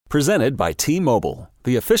Presented by T-Mobile,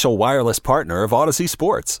 the official wireless partner of Odyssey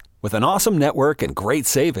Sports. With an awesome network and great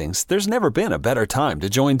savings, there's never been a better time to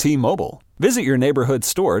join T-Mobile. Visit your neighborhood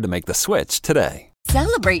store to make the switch today.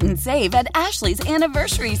 Celebrate and save at Ashley's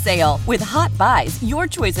Anniversary Sale. With Hot Buys, your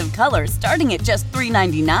choice of colors starting at just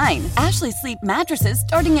 $3.99. Ashley Sleep mattresses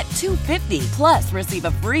starting at $2.50. Plus, receive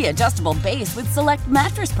a free adjustable base with select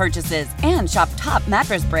mattress purchases. And shop top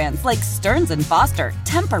mattress brands like Stearns & Foster,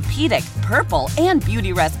 Tempur-Pedic, Purple, and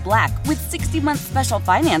Beautyrest Black with 60-month special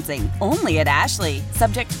financing. Only at Ashley.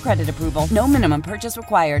 Subject to credit approval. No minimum purchase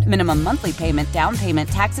required. Minimum monthly payment, down payment,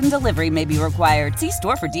 tax, and delivery may be required. See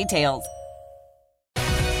store for details.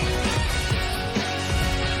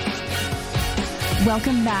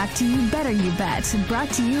 Welcome back to You Better You Bet,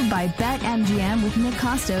 brought to you by BetMGM with Nick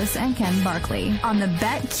Costos and Ken Barkley on the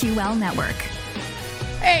BetQL network.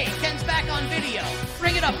 Hey, Ken's back on video.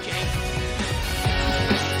 Bring it up, Jake.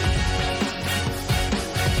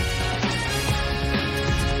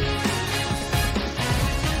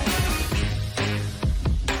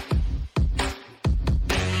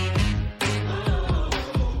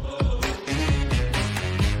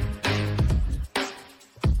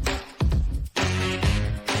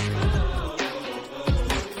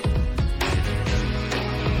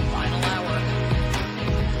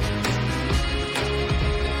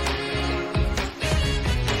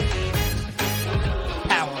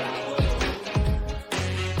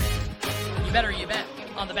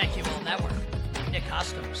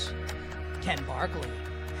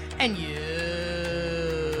 And you.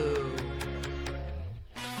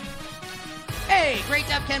 Hey, great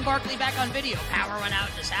to have Ken Barkley back on video. Power went out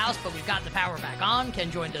in his house, but we've gotten the power back on.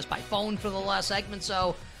 Ken joined us by phone for the last segment,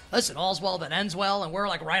 so listen, all's well that ends well, and we're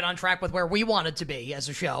like right on track with where we wanted to be as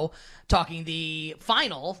a show, talking the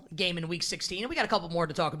final game in Week 16. And we got a couple more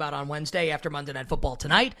to talk about on Wednesday after Monday Night Football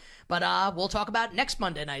tonight. But we'll talk about next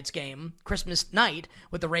Monday night's game, Christmas night,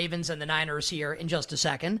 with the Ravens and the Niners here in just a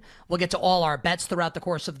second. We'll get to all our bets throughout the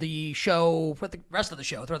course of the show, for the rest of the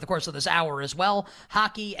show, throughout the course of this hour as well.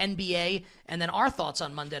 Hockey, NBA, and then our thoughts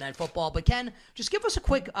on Monday Night Football. But Ken, just give us a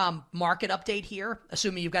quick market update here,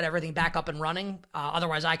 assuming you've got everything back up and running.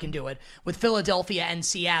 Otherwise, I can do it, with Philadelphia and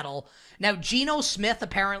Seattle. Now, Geno Smith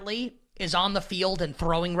apparently is on the field and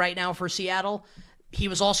throwing right now for Seattle. He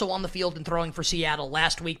was also on the field and throwing for Seattle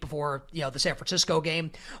last week before, the San Francisco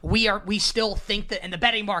game. We still think that, and the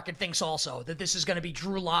betting market thinks also, that this is going to be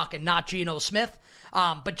Drew Lock and not Geno Smith.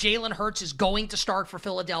 But Jalen Hurts is going to start for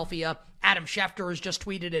Philadelphia. Adam Schefter has just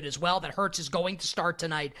tweeted it as well, that Hurts is going to start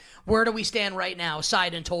tonight. Where do we stand right now,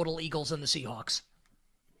 side and total Eagles and the Seahawks?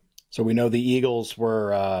 So we know the Eagles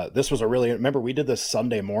were, this was a really, remember we did this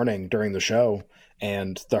Sunday morning during the show,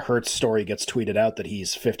 and the Hurts story gets tweeted out that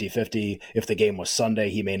he's 50-50. If the game was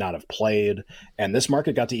Sunday, he may not have played. And this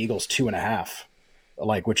market got to Eagles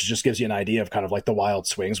 2.5, which just gives you an idea of kind of like the wild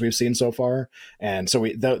swings we've seen so far. And so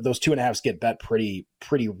those 2.5s get bet pretty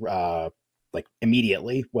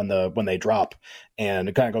immediately when they drop, and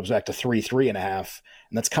it kind of goes back to 3.5,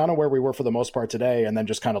 and that's kind of where we were for the most part today. And then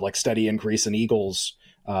just kind of like steady increase in Eagles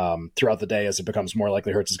throughout the day as it becomes more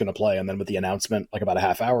likely Hurts is going to play. And then with the announcement like about a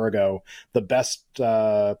half hour ago, the best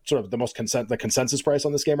the consensus price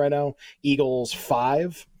on this game right now, Eagles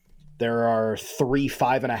 5. There are 3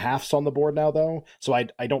 5.5s on the board now though, so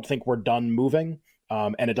I don't think we're done moving.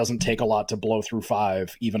 And it doesn't take a lot to blow through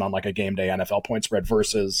 5, even on like a game day NFL point spread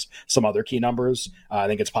versus some other key numbers. I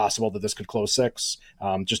think it's possible that this could close 6.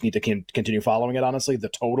 Just need to continue following it, honestly. The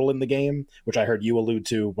total in the game, which I heard you allude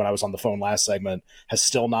to when I was on the phone last segment, has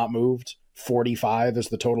still not moved. 45 is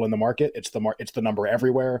the total in the market. It's the number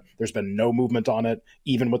everywhere. There's been no movement on it,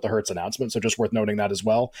 even with the Hurts announcement. So just worth noting that as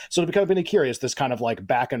well. So to become really curious, this kind of like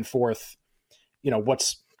back and forth,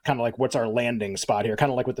 what's our landing spot here? Kind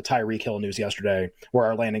of like with the Tyreek Hill news yesterday, where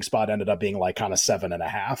our landing spot ended up being like kind of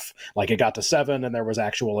 7.5. Like it got to 7 and there was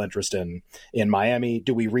actual interest in Miami.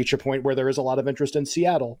 Do we reach a point where there is a lot of interest in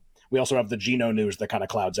Seattle? We also have the Geno news that kind of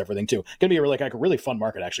clouds everything too. Going to be a really fun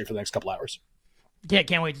market actually for the next couple hours. Yeah,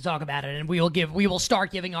 can't wait to talk about it. And we will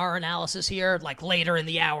start giving our analysis here like later in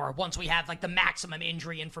the hour once we have like the maximum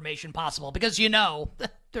injury information possible, because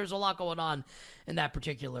there's a lot going on in that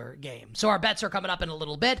particular game. So our bets are coming up in a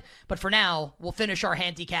little bit, but for now, we'll finish our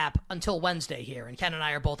handicap until Wednesday here. And Ken and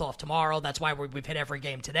I are both off tomorrow. That's why we've hit every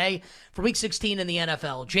game today for Week 16 in the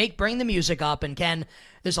NFL. Jake, bring the music up. And Ken,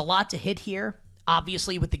 there's a lot to hit here,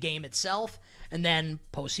 obviously with the game itself, and then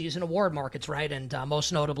postseason award markets, right? And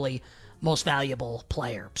most notably, most valuable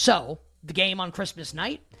player. So the game on Christmas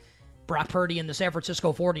night, Brock Purdy and the San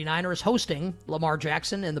Francisco 49ers hosting Lamar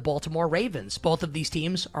Jackson and the Baltimore Ravens. Both of these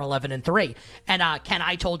teams are 11-3. And Ken,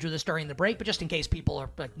 I told you this during the break, but just in case people are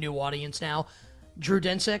like new audience now, Drew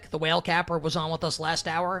Dinsick, the whale capper, was on with us last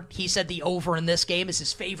hour. He said the over in this game is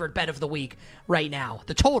his favorite bet of the week right now.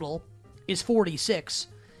 The total is 46.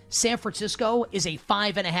 San Francisco is a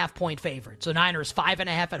 5.5 point favorite. So Niners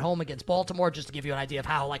 5.5 at home against Baltimore, just to give you an idea of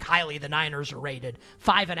how highly the Niners are rated.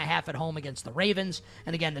 5.5 at home against the Ravens.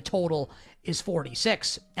 And again, the total is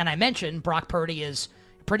 46. And I mentioned Brock Purdy is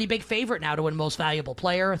a pretty big favorite now to win Most Valuable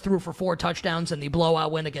Player. Threw for 4 touchdowns in the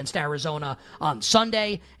blowout win against Arizona on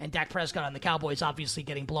Sunday. And Dak Prescott on the Cowboys obviously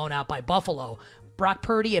getting blown out by Buffalo. Brock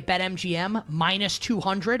Purdy at BetMGM, minus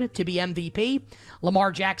 200 to be MVP.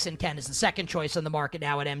 Lamar Jackson, Ken, is the second choice on the market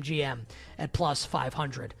now at MGM at plus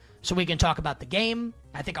 500. So we can talk about the game.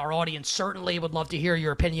 I think our audience certainly would love to hear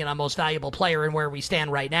your opinion on Most Valuable Player and where we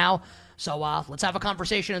stand right now. So let's have a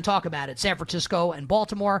conversation and talk about it. San Francisco and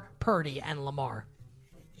Baltimore, Purdy and Lamar.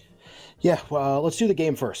 Yeah, well, let's do the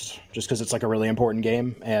game first, just because it's a really important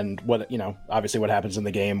game, and obviously what happens in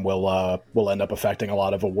the game will end up affecting a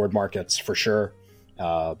lot of award markets for sure.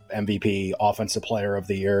 MVP, Offensive Player of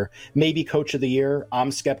the Year, maybe Coach of the Year.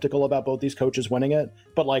 I'm skeptical about both these coaches winning it,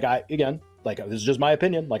 but this is just my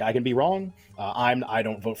opinion. I can be wrong. I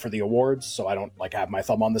don't vote for the awards, so I don't have my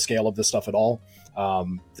thumb on the scale of this stuff at all.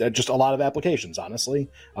 Just a lot of applications, honestly,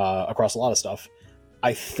 across a lot of stuff.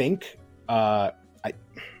 I think.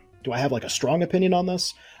 Do I have a strong opinion on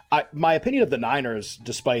this? My opinion of the Niners,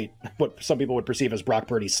 despite what some people would perceive as Brock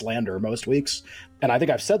Purdy slander most weeks, and I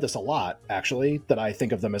think I've said this a lot, actually, that I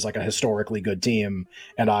think of them as a historically good team,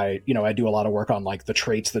 and I do a lot of work on the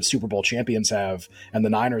traits that Super Bowl champions have, and the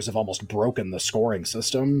Niners have almost broken the scoring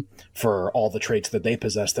system for all the traits that they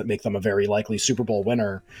possess that make them a very likely Super Bowl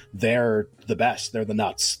winner. They're the best. They're the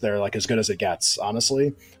nuts. They're as good as it gets,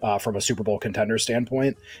 honestly, from a Super Bowl contender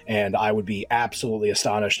standpoint, and I would be absolutely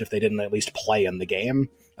astonished if they didn't at least play in the game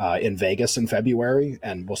in Vegas in February,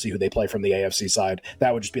 and we'll see who they play from the AFC side.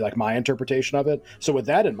 That would just be my interpretation of it. So with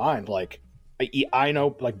that in mind, I know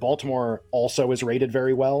Baltimore also is rated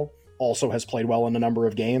very well, also has played well in a number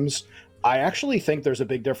of games. I actually think there's a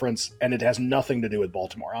big difference, and it has nothing to do with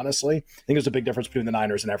Baltimore, honestly. I think there's a big difference between the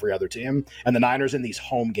Niners and every other team, and the Niners in these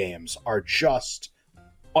home games are just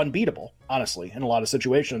unbeatable, honestly, in a lot of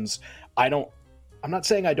situations. I'm not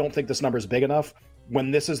saying I don't think this number is big enough.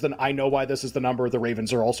 When I know why this is the number. The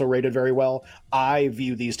Ravens are also rated very well. I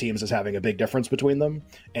view these teams as having a big difference between them,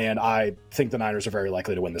 and I think the Niners are very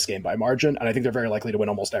likely to win this game by margin, and I think they're very likely to win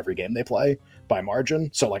almost every game they play by margin.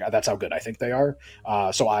 So that's how good I think they are.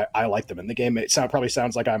 So I like them in the game. It probably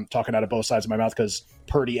sounds like I'm talking out of both sides of my mouth because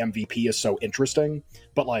Purdy MVP is so interesting,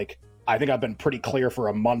 but I think I've been pretty clear for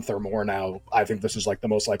a month or more now. I think this is the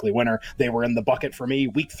most likely winner. They were in the bucket for me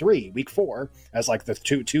week 4 as the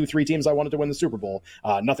 3 teams I wanted to win the Super Bowl.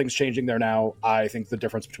 Nothing's changing there now. I think the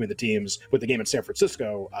difference between the teams with the game in San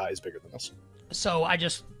Francisco is bigger than this. So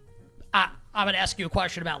I'm going to ask you a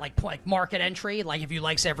question about market entry. If you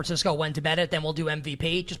like San Francisco, when to bet it, then we'll do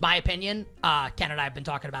MVP. Just my opinion. Ken and I have been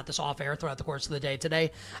talking about this off air throughout the course of the day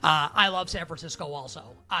today. I love San Francisco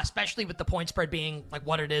also, especially with the point spread being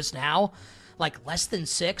what it is now, less than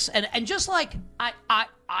 6. And just I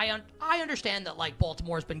understand that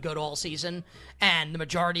Baltimore's been good all season, and the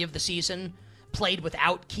majority of the season played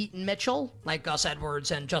without Keaton Mitchell, Gus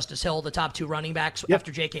Edwards and Justice Hill, the top 2 running backs, after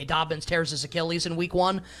J.K. Dobbins tears his Achilles in week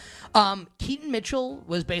 1. Keaton Mitchell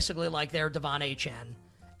was basically their Devon Achane,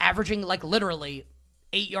 averaging literally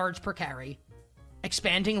 8 yards per carry,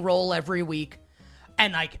 expanding role every week,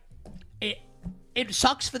 and it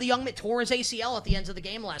sucks for the young man. Tore his ACL at the end of the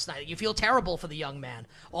game last night. You feel terrible for the young man.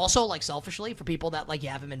 Also, selfishly, for people that you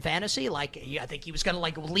have him in fantasy, I think he was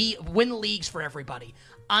going to win leagues for everybody.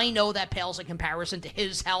 I know that pales in comparison to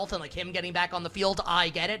his health and him getting back on the field. I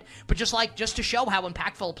get it, but just to show how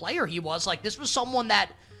impactful a player he was, this was someone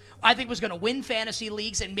that I think was going to win fantasy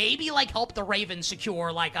leagues and maybe help the Ravens secure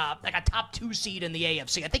a top 2 seed in the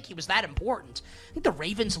AFC. I think he was that important. I think the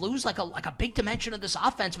Ravens lose a big dimension of this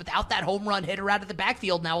offense without that home run hitter out of the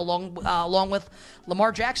backfield now along with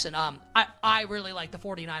Lamar Jackson. I really like the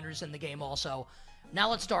 49ers in the game also. Now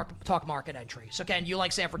let's talk market entry. So Ken, you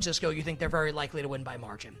like San Francisco. You think they're very likely to win by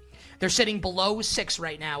margin. They're sitting below 6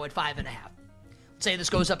 right now at 5.5. Let's say this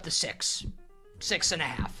goes up to 6,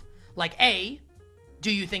 6.5. Do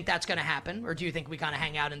you think that's going to happen? Or do you think we kind of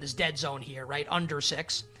hang out in this dead zone here, right? Under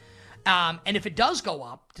 6. And if it does go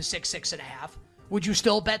up to 6, 6.5, would you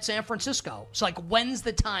still bet San Francisco? So when's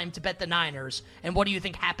the time to bet the Niners? And what do you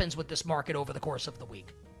think happens with this market over the course of the week?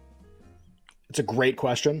 It's a great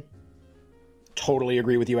question. Totally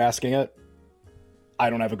agree with you asking it. I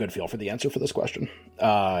don't have a good feel for the answer for this question.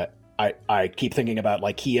 I keep thinking about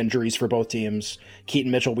key injuries for both teams.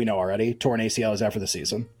 Keaton Mitchell, we know already. Torn ACL is out for the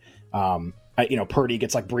season. Purdy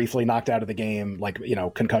gets like briefly knocked out of the game, like,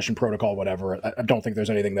 concussion protocol, whatever. I don't think there's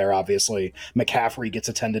anything there, obviously. McCaffrey gets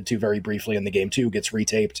attended to very briefly in the game too, gets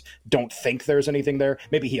retaped. Don't think there's anything there.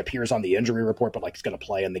 Maybe he appears on the injury report, but like he's going to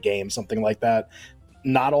play in the game, something like that.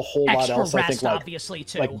 Not a whole lot else. Rest, I think, like, obviously,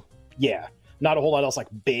 too. Not a whole lot else like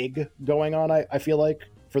big going on. I feel like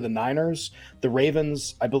for the Niners. The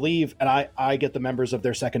Ravens, I believe, and I get the members of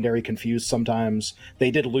their secondary confused sometimes. They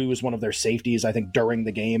did lose one of their safeties, I think, during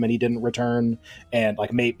the game, and he didn't return. And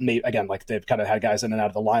like, again, like they've kind of had guys in and out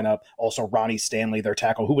of the lineup. Also, Ronnie Stanley, their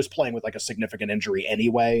tackle, who was playing with like a significant injury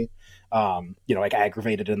anyway, like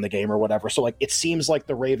aggravated in the game or whatever. So like, it seems like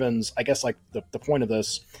the Ravens, I guess like the point of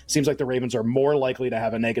this seems like the Ravens are more likely to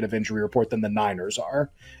have a negative injury report than the Niners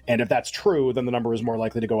are. And if that's true, then the number is more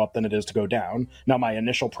likely to go up than it is to go down. Now, my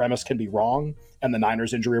initial premise can be wrong, and the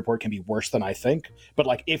Niners injury report can be worse than I think. But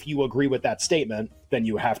like, if you agree with that statement, then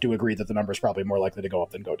you have to agree that the number is probably more likely to go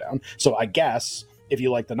up than go down. So I guess if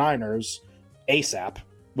you like the Niners, ASAP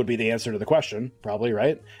would be the answer to the question, probably,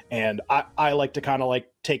 right? And I like to kind of like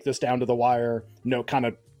take this down to the wire, know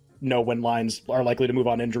when lines are likely to move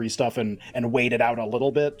on injury stuff and wait it out a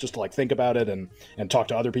little bit, just to like think about it and talk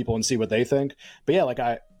to other people and see what they think. But yeah, like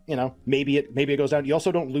maybe it goes down. You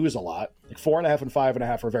also don't lose a lot. Like 4.5 and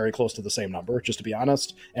 5.5 are very close to the same number, just to be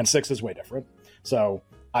honest. And 6 is way different. So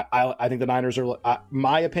I think the Niners are,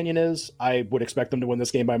 my opinion is I would expect them to win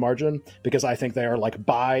this game by margin, because I think they are like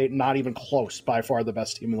not even close, by far the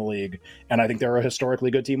best team in the league. And I think they're a historically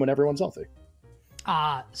good team when everyone's healthy.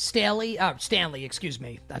 Stanley, excuse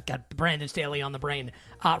me. I've got Brandon Staley on the brain.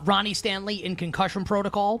 Ronnie Stanley in concussion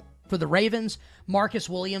protocol for the Ravens. Marcus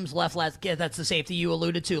Williams that's the safety you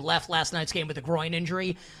alluded to, left last night's game with a groin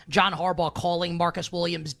injury. John Harbaugh calling Marcus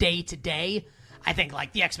Williams day to day. I think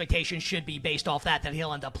like the expectation should be based off that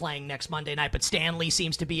he'll end up playing next Monday night, but Stanley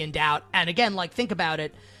seems to be in doubt. And again, like, think about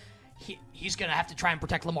it. He's going to have to try and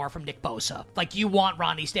protect Lamar from Nick Bosa. Like, you want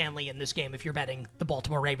Ronnie Stanley in this game if you're betting the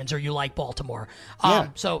Baltimore Ravens or you like Baltimore.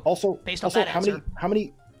 So also based off that answer, how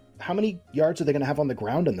many yards are they going to have on the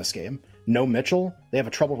ground in this game? No Mitchell. They have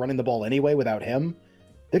trouble running the ball anyway without him.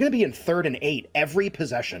 They're going to be in 3rd and 8 every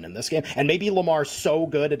possession in this game. And maybe Lamar's so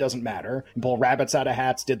good it doesn't matter. Pull rabbits out of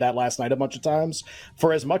hats, did that last night a bunch of times.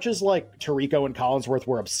 For as much as like Tirico and Collinsworth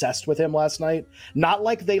were obsessed with him last night, not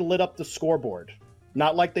like they lit up the scoreboard.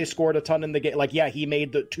 Not like they scored a ton in the game. Like, yeah, he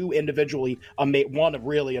made the two individually, one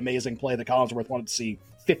really amazing play that Collinsworth wanted to see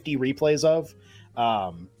 50 replays of.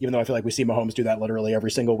 Even though I feel like we see Mahomes do that literally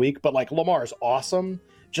every single week. But like, Lamar's awesome.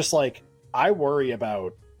 Just like, I worry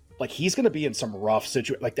about, like, he's going to be in some rough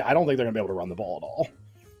situation. Like, I don't think they're going to be able to run the ball at all,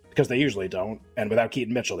 because they usually don't. And without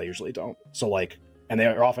Keaton Mitchell, they usually don't. So like, and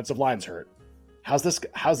their offensive line's hurt. How's this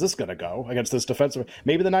going to go against this defensive?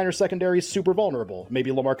 Maybe the Niners secondary is super vulnerable.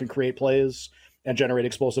 Maybe Lamar can create plays and generate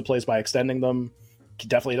explosive plays by extending them. He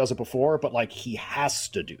definitely does it before, but like, he has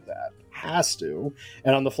to do that. Has to.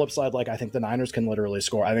 And on the flip side, like, I think the Niners can literally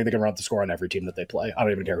score. I think they can run up the score on every team that they play. I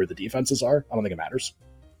don't even care who the defenses are. I don't think it matters.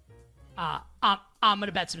 I'm going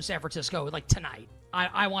to bet some San Francisco like tonight.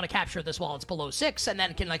 I want to capture this while it's below 6, and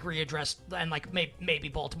then can like readdress, and like maybe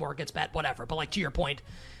Baltimore gets bet, whatever. But like, to your point,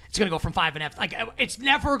 it's going to go from 5.5. Like, it's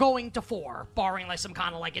never going to 4, barring like some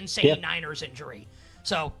kind of like insane Niners injury.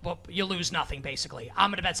 So you lose nothing, basically.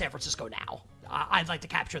 I'm going to bet San Francisco now. I'd like to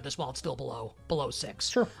capture this while it's still below 6.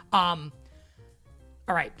 Sure. All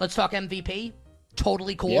right, let's talk MVP.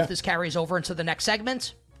 Totally cool if this carries over into the next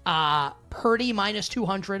segment. Purdy minus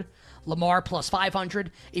 200. Lamar plus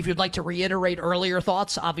 500. If you'd like to reiterate earlier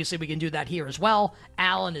thoughts, obviously we can do that here as well.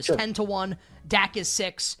 Allen is 10-1. Dak is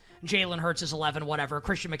 6. Jalen Hurts is 11, whatever.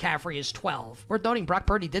 Christian McCaffrey is 12. Worth noting, Brock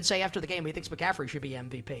Purdy did say after the game he thinks McCaffrey should be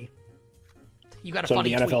MVP. You got a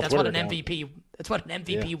funny tweet. That's what an MVP. That's what an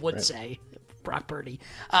MVP would say. Brock Purdy.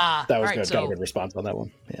 That was right, good. so, got a good response on that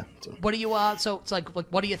one. Yeah. So. What do you? So it's like,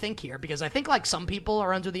 what do you think here? Because I think like some people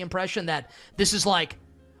are under the impression that this is like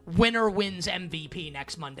winner wins MVP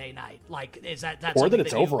next Monday night. Like, is that or that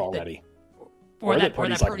it's over already, or that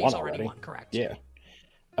Purdy's already won? Correct. Yeah.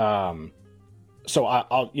 So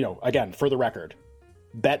I'll again, for the record,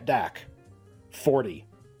 bet Dak 40,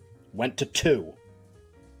 went to 2.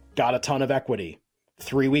 Got a ton of equity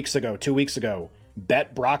 2 weeks ago,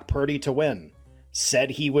 bet Brock Purdy to win, said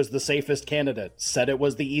he was the safest candidate, said it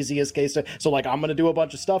was the easiest case. So like, I'm going to do a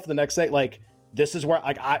bunch of stuff the next day. Like, this is where,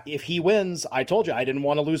 like, if he wins, I told you I didn't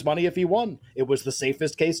want to lose money if he won. It was the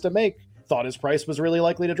safest case to make. Thought his price was really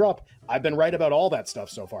likely to drop. I've been right about all that stuff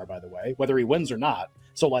so far, by the way, whether he wins or not.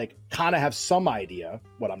 So like, kind of have some idea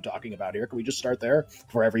what I'm talking about here. Can we just start there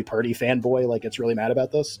for every Purdy fanboy like gets really mad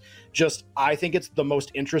about this? Just, I think it's the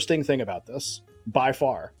most interesting thing about this by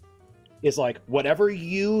far is like, whatever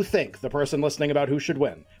you think, the person listening, about who should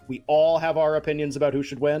win. We all have our opinions about who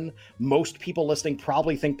should win. Most people listening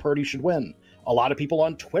probably think Purdy should win. A lot of people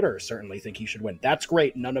on Twitter certainly think he should win. That's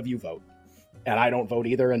great. None of you vote. And I don't vote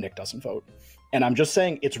either, and Nick doesn't vote. And I'm just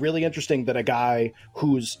saying, it's really interesting that a guy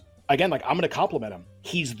who's, again, like, I'm going to compliment him.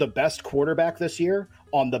 He's the best quarterback this year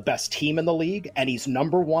on the best team in the league, and he's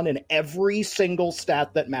number one in every single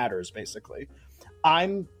stat that matters, basically.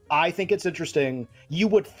 I think it's interesting. You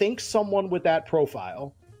would think someone with that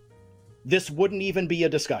profile, this wouldn't even be a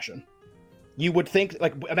discussion. You would think,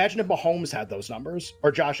 like, imagine if Mahomes had those numbers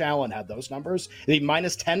or Josh Allen had those numbers. It'd be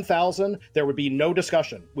minus 10,000. There would be no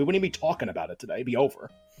discussion. We wouldn't even be talking about it today. It'd be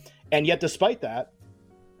over. And yet, despite that,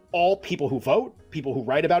 all people who vote, people who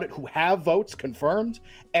write about it, who have votes confirmed,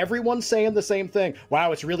 everyone's saying the same thing.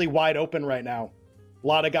 Wow, it's really wide open right now. A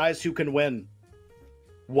lot of guys who can win.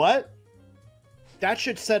 What? That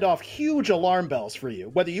should set off huge alarm bells for you.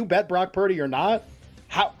 Whether you bet Brock Purdy or not,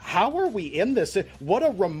 how are we in this? What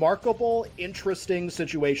a remarkable, interesting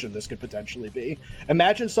situation this could potentially be.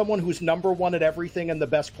 Imagine someone who's number one at everything and the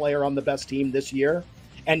best player on the best team this year,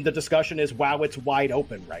 and the discussion is, wow, it's wide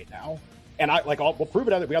open right now. And we'll prove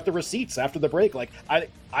it. We got the receipts after the break. Like,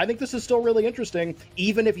 I think this is still really interesting,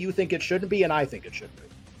 even if you think it shouldn't be, and I think it should be.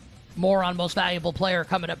 More on Most Valuable Player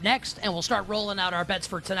coming up next, and we'll start rolling out our bets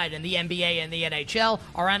for tonight in the NBA and the NHL.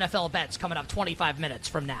 Our NFL bets coming up 25 minutes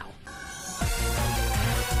from now.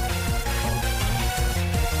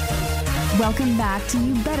 Welcome back to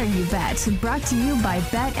You Better You Bet, brought to you by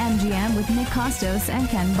BetMGM with Nick Costos and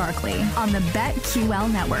Ken Barkley on the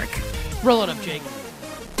BetQL network. Roll it up, Jake.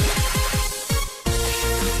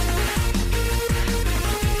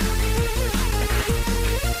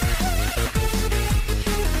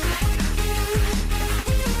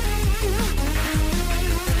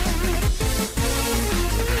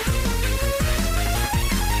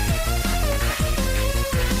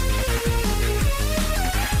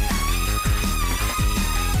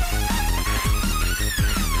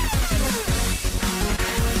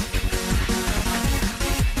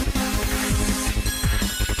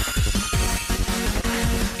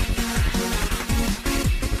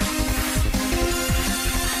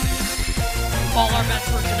 All our bets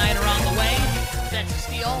for tonight are on the way. Bets to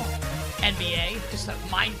steal. NBA. Just a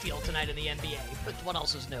minefield tonight in the NBA. But what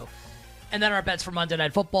else is new? And then our bets for Monday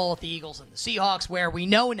Night Football with the Eagles and the Seahawks, where we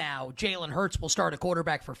know now Jalen Hurts will start a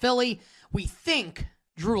quarterback for Philly. We think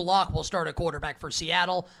Drew Lock will start a quarterback for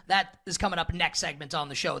Seattle. That is coming up next segment on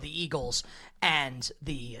the show, the Eagles and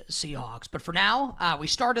the Seahawks. But for now, we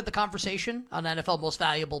started the conversation on NFL Most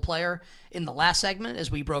Valuable Player in the last segment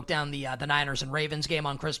as we broke down the Niners and Ravens game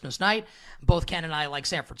on Christmas night. Both Ken and I like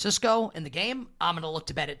San Francisco in the game. I'm going to look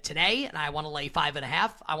to bet it today, and I want to lay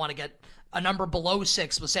 5.5. I want to get a number below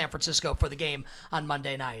 6 with San Francisco for the game on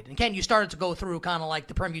Monday night. And Ken, you started to go through kind of like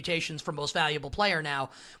the permutations for Most Valuable Player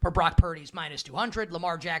now, where Brock Purdy's minus 200,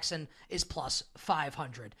 Lamar Jackson is plus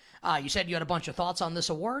 500. You said you had a bunch of thoughts on this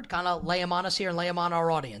award. Kind of lay them on us here and lay them on our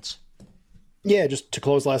audience. Yeah, just to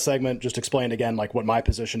close last segment, just explain again like what my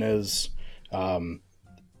position is.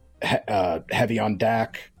 Heavy on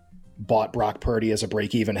Dak, bought Brock Purdy as a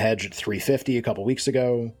break-even hedge at 350 a couple weeks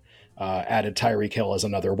ago. Added Tyreek Hill as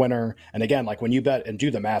another winner. And again, like when you bet and do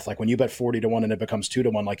the math, like when you bet 40-1 and it becomes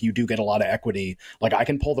 2-1, like you do get a lot of equity. Like I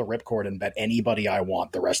can pull the ripcord and bet anybody I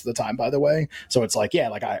want the rest of the time, by the way. So it's like, yeah,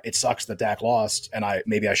 like it sucks that Dak lost and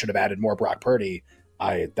maybe I should have added more Brock Purdy.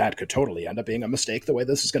 That could totally end up being a mistake the way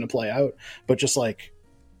this is going to play out. But just like,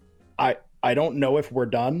 I don't know if we're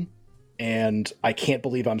done. And I can't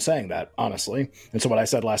believe I'm saying that, honestly. And so what I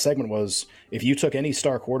said last segment was, if you took any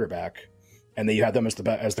star quarterback and then you had them as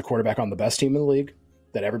the quarterback on the best team in the league,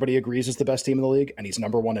 that everybody agrees is the best team in the league, and he's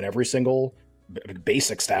number one in every single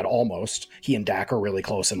basic stat almost. He and Dak are really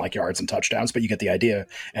close in like yards and touchdowns, but you get the idea.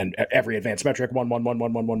 And every advanced metric,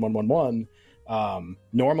 1-1-1-1-1-1-1-1-1.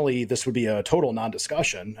 Normally, this would be a total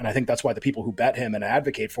non-discussion, and I think that's why the people who bet him and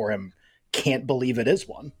advocate for him can't believe it is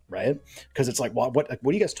one, right? Because it's like, what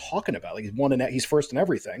are you guys talking about? Like he's first in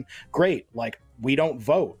everything. Great. Like we don't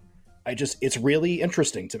vote. It's really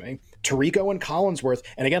interesting to me. Tirico and Collinsworth.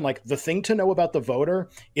 And again, like the thing to know about the voter,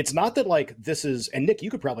 it's not that like this is, and Nick, you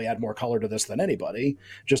could probably add more color to this than anybody,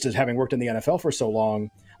 just as having worked in the NFL for so long.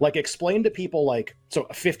 Like explain to people like, so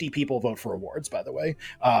 50 people vote for awards, by the way.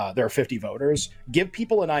 There are 50 voters. Give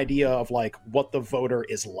people an idea of like what the voter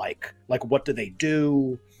is like. Like what do they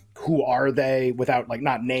do? Who are they? Without like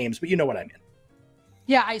not names, but you know what I mean.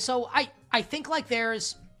 Yeah, I think like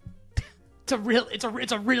there's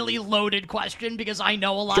It's a really loaded question because I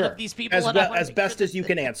know a lot Sure. of these people. As best as you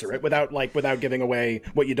can answer it without giving away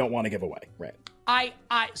what you don't want to give away, right?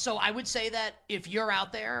 So I would say that if you're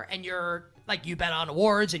out there and you're like, you bet on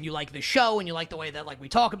awards and you like the show and you like the way that like we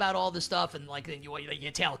talk about all this stuff and like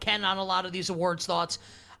you tail Ken on a lot of these awards thoughts,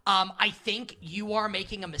 I think you are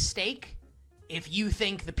making a mistake if you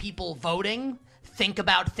think the people voting think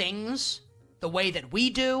about things the way that we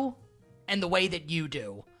do and the way that you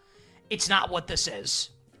do. It's not what this is.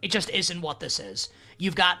 It just isn't what this is.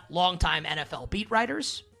 You've got longtime NFL beat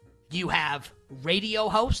writers. You have radio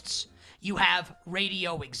hosts. You have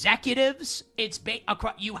radio executives.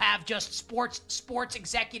 You have just sports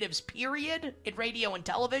executives, period, in radio and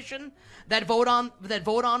television that vote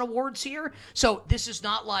on awards here. So this is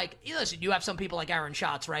not like, listen, you have some people like Aaron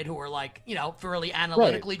Schatz, right, who are like, fairly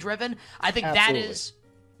analytically driven. I think Absolutely.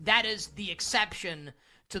 that is the exception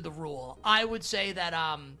to the rule. I would say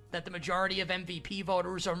that that the majority of MVP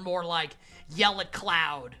voters are more like yell at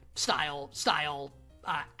cloud style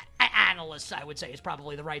analysts, I would say is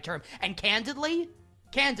probably the right term. And candidly,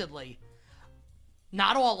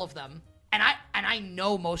 not all of them. And I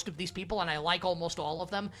know most of these people, and I like almost all of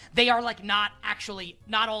them. They are like not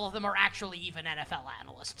all of them are actually even NFL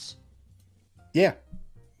analysts. Yeah,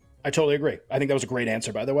 I totally agree. I think that was a great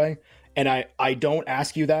answer, by the way. And I don't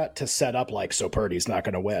ask you that to set up like, so Purdy's not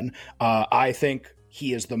going to win. I think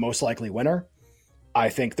he is the most likely winner. I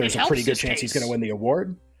think there's a pretty good chance he's going to win the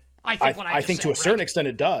award. I think to a certain extent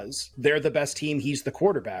it does. They're the best team. He's the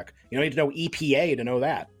quarterback. You don't need to know EPA to know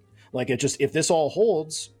that. Like, if this all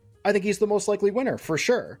holds, I think he's the most likely winner for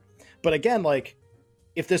sure. But again, like,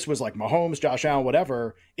 if this was like Mahomes, Josh Allen,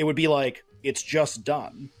 whatever, it would be like, it's just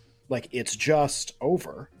done. Like, it's just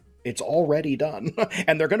over. It's already done.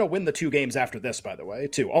 And they're going to win the 2 games after this, by the way,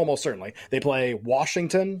 too. Almost certainly. They play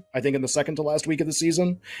Washington, I think, in the second to last week of the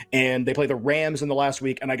season. And they play the Rams in the last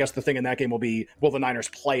week. And I guess the thing in that game will be, will the Niners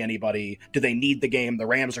play anybody? Do they need the game? The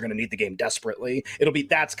Rams are going to need the game desperately.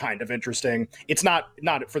 That's kind of interesting. It's not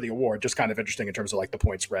for the award, just kind of interesting in terms of like the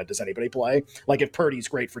point spread. Does anybody play? Like, if Purdy's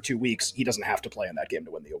great for 2 weeks, he doesn't have to play in that game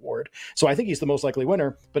to win the award. So I think he's the most likely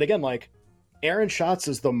winner. But again, like, Aaron Schatz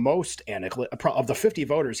is the most of the 50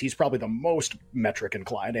 voters. He's probably the most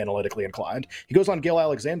analytically inclined. He goes on Gil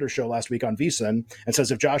Alexander's show last week on VSiN and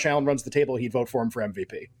says if Josh Allen runs the table, he'd vote for him for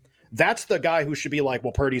MVP. That's the guy who should be like,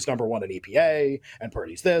 well, Purdy's number 1 in EPA and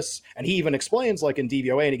Purdy's this. And he even explains, like in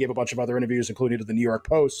DVOA, and he gave a bunch of other interviews, including to the New York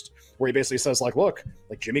Post, where he basically says, like, look,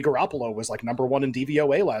 like Jimmy Garoppolo was like number 1 in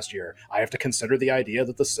DVOA last year. I have to consider the idea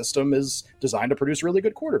that the system is designed to produce really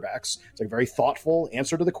good quarterbacks. It's like a very thoughtful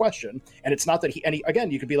answer to the question. And it's not that again,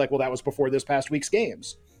 you could be like, well, that was before this past week's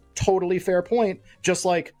games. Totally fair point. Just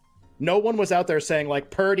like no one was out there saying like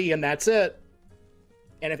Purdy and that's it.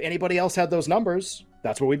 And if anybody else had those numbers,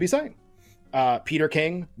 that's what we'd be saying. Peter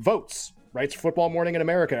King votes, writes Football Morning in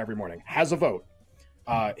America every morning, has a vote.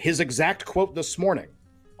 His exact quote this morning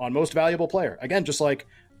on Most Valuable Player. Again, just like,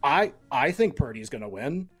 I think Purdy's going to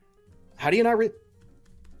win. How do you not read?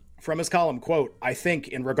 From his column, quote, I think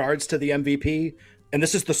in regards to the MVP, and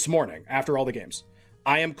this is this morning after all the games,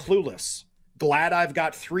 I am clueless. Glad I've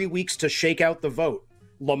got 3 weeks to shake out the vote.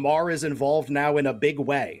 Lamar is involved now in a big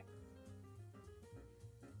way.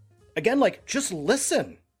 Again, like, just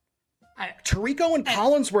listen. Tirico and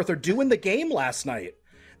Collinsworth are doing the game last night.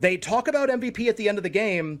 They talk about MVP at the end of the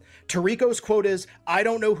game. Tirico's quote is, I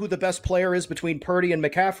don't know who the best player is between Purdy and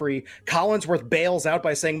McCaffrey. Collinsworth bails out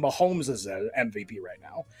by saying Mahomes is an MVP right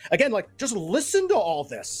now. Again, like, just listen to all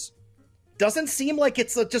this. Doesn't seem like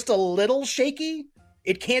it's just a little shaky.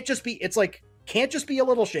 It can't just be, can't just be a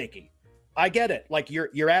little shaky. I get it. Like,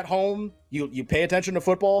 you're at home. You pay attention to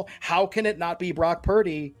football. How can it not be Brock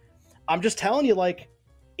Purdy? I'm just telling you, like,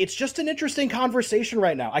 it's just an interesting conversation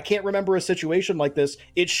right now. I can't remember a situation like this.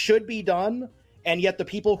 It should be done, and yet the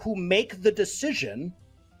people who make the decision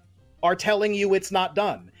are telling you it's not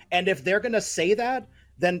done. And if they're going to say that,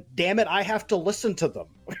 then damn it, I have to listen to them.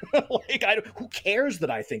 Who cares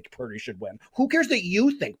that I think Purdy should win? Who cares that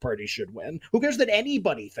you think Purdy should win? Who cares that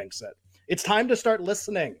anybody thinks it? It's time to start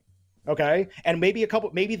listening. Okay. And maybe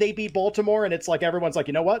they beat Baltimore and it's like, everyone's like,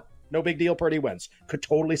 you know what? No big deal. Purdy wins. Could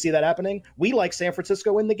totally see that happening. We like San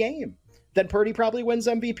Francisco in the game. Then Purdy probably wins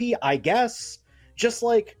MVP, I guess. Just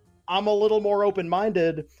like I'm a little more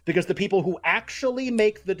open-minded because the people who actually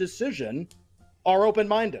make the decision are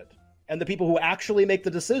open-minded. And the people who actually make the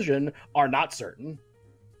decision are not certain.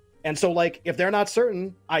 And so, like, if they're not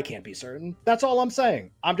certain, I can't be certain. That's all I'm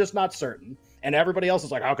saying. I'm just not certain. And everybody else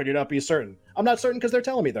is like, how could you not be certain? I'm not certain because they're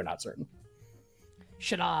telling me they're not certain.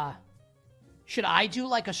 Should I do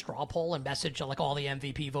like a straw poll and message to like all the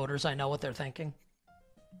MVP voters I know what they're thinking?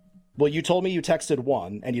 Well, you told me you texted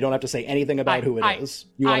one, and you don't have to say anything about who it is.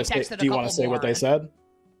 Do you want to say what they said?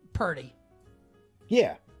 Purdy.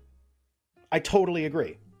 Yeah. I totally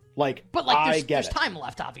agree. But there's time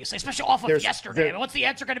left, obviously, especially off of yesterday. I mean, what's the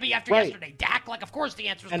answer going to be after yesterday? Dak? Of course the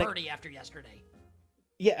answer is Purdy after yesterday.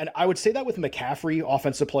 Yeah, and I would say that with McCaffrey,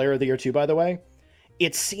 Offensive Player of the Year too, by the way.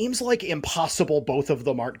 It seems like impossible both of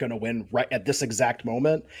them aren't going to win right at this exact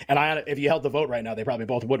moment. And if you held the vote right now, they probably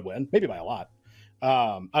both would win, maybe by a lot.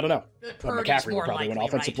 I don't know. McCaffrey would probably win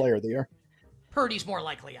Offensive Player of the Year. Purdy's more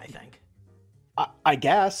likely, I think. I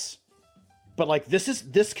guess. But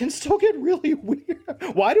this can still get really weird.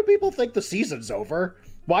 Why do people think the season's over?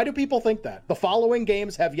 Why do people think that? The following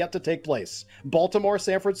games have yet to take place. Baltimore,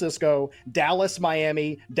 San Francisco, Dallas,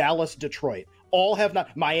 Miami, Dallas, Detroit. All have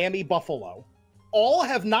not. Miami, Buffalo. All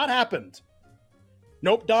have not happened.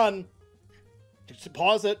 Nope, done. Just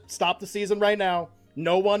pause it. Stop the season right now.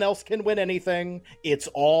 No one else can win anything. It's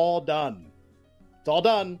all done. It's all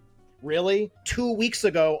done. Really? 2 weeks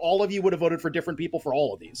ago, all of you would have voted for different people for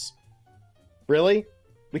all of these. Really?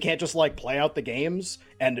 We can't just play out the games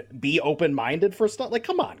and be open-minded for stuff?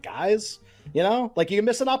 Come on, guys. You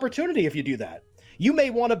miss an opportunity if you do that. You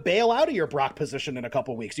may want to bail out of your Brock position in a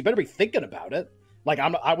couple weeks. You better be thinking about it.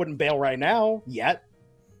 I wouldn't bail right now yet.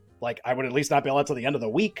 I would at least not bail out till the end of the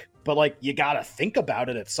week. But you gotta think about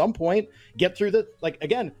it at some point. Get through the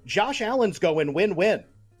again. Josh Allen's going win-win.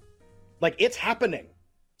 It's happening.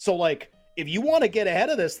 So if you want to get ahead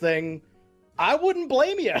of this thing, I wouldn't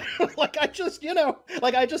blame you. I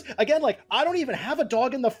don't even have a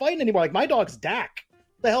dog in the fight anymore. My dog's Dak.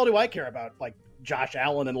 The hell do I care about Josh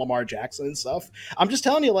Allen and Lamar Jackson and stuff? I'm just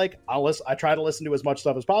telling you, I try to listen to as much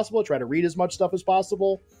stuff as possible, try to read as much stuff as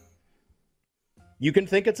possible. You can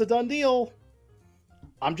think it's a done deal.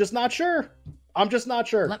 I'm just not sure.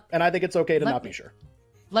 And I think it's okay to not be sure.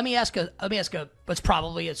 Let me ask what's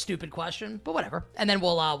probably a stupid question, but whatever. And then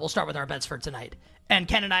we'll start with our bets for tonight. And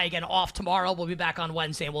Ken and I, again, off tomorrow. We'll be back on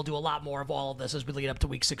Wednesday, and we'll do a lot more of all of this as we lead up to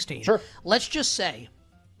Week 16. Sure. Let's just say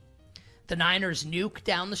the Niners nuke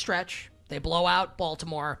down the stretch. They blow out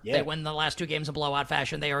Baltimore. Yeah. They win the last two games in blowout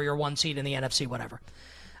fashion. They are your 1 seed in the NFC, whatever.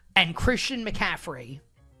 And Christian McCaffrey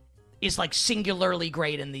is singularly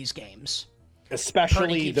great in these games.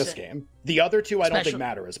 Especially this game. The other two I don't think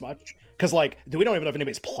matter as much. Because, we don't even know if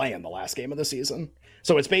anybody's playing the last game of the season.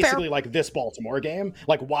 So it's basically this Baltimore game.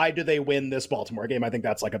 Why do they win this Baltimore game? I think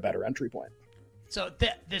that's a better entry point. So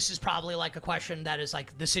this is probably a question that is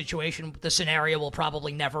the scenario will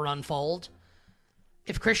probably never unfold.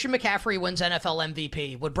 If Christian McCaffrey wins NFL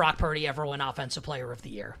MVP, would Brock Purdy ever win Offensive Player of the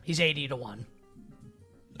Year? He's 80-1.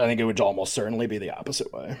 I think it would almost certainly be the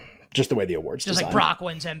opposite way. Just the way the awards just designed. Brock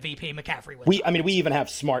wins MVP, McCaffrey wins. We even have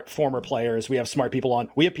smart former players. We have smart people on.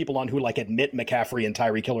 We have people on who admit McCaffrey and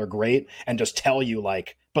Tyreek Hill are great and just tell you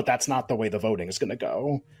but that's not the way the voting is going to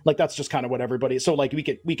go. That's just kind of what everybody. So we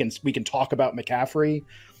can talk about McCaffrey.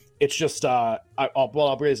 It's just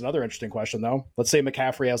I'll raise another interesting question though. Let's say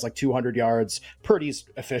McCaffrey has 200 yards. Purdy's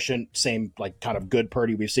efficient, same kind of good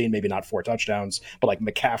Purdy we've seen. Maybe not 4 touchdowns, but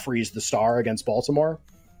McCaffrey's the star against Baltimore.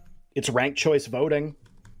 It's ranked choice voting.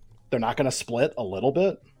 They're not going to split a little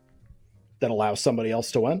bit that allows somebody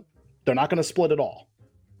else to win. They're not going to split at all.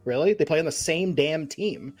 Really? They play on the same damn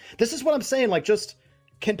team. This is what I'm saying.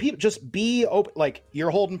 Can people just be open? You're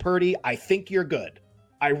holding Purdy. I think you're good.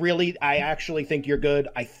 I actually think you're good.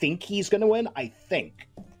 I think he's going to win. I think.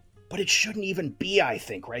 But it shouldn't even be, I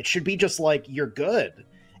think, right? It should be just you're good.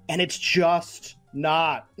 And it's just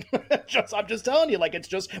not. I'm just telling you, it's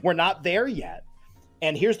just, we're not there yet.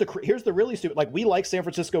 And here's the really stupid, we like San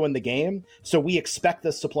Francisco in the game, so we expect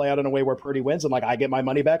this to play out in a way where Purdy wins, and I get my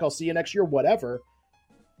money back, I'll see you next year, whatever.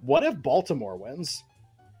 What if Baltimore wins?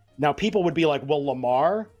 Now, people would be well,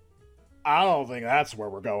 Lamar? I don't think that's where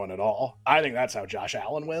we're going at all. I think that's how Josh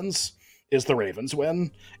Allen wins, is the Ravens win,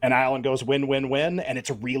 and Allen goes win, win, win, and it's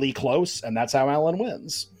really close, and that's how Allen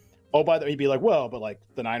wins. Oh, by the way, you'd be well, but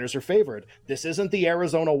the Niners are favored. This isn't the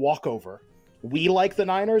Arizona walkover. We like the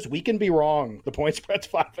Niners. We can be wrong. The point spread's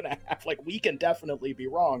 5.5. We can definitely be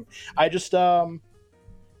wrong. I just, a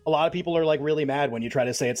lot of people are really mad when you try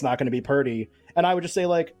to say it's not going to be Purdy. And I would just say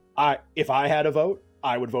if I had a vote,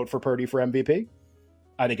 I would vote for Purdy for MVP.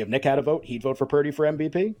 I think if Nick had a vote, he'd vote for Purdy for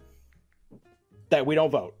MVP. That we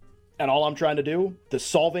don't vote. And all I'm trying to do,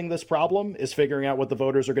 solving this problem, is figuring out what the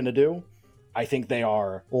voters are going to do. I think they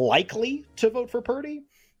are likely to vote for Purdy.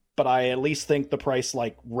 But I at least think the price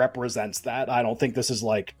represents that. I don't think this is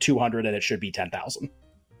 200 and it should be 10,000.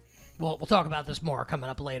 Well, we'll talk about this more coming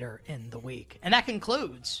up later in the week. And that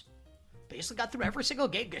concludes. Basically got through every single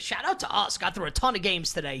game. Shout out to us. Got through a ton of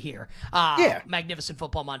games today here. Yeah. Magnificent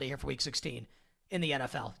Football Monday here for Week 16. in the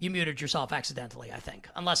NFL. You muted yourself accidentally, I think,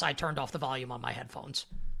 unless I turned off the volume on my headphones.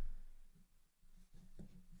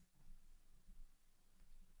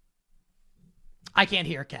 I can't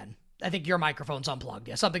hear Ken. I think your microphone's unplugged.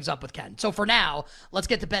 Yeah, something's up with Ken. So for now, let's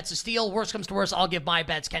get to bets of steel. Worst comes to worst, I'll give my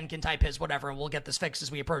bets. Ken can type his, whatever, and we'll get this fixed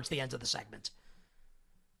as we approach the end of the segment.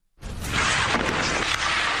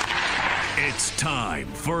 It's time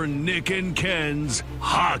for Nick and Ken's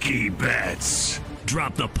Hockey Bets.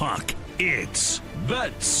 Drop the puck. It's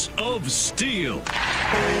Bets of Steel.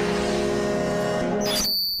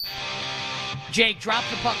 Jake, drop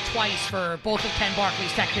the puck twice for both of Ken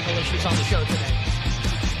Barkley's technical issues on the show today.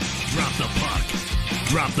 Drop the puck.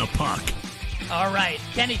 Drop the puck. All right.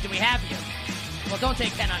 Kenny, do we have you? Well, don't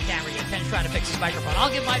take Ken on camera yet. Ken's trying to fix his microphone.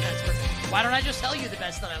 I'll give my bets for... Why don't I just tell you the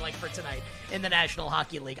bets that I like for tonight in the National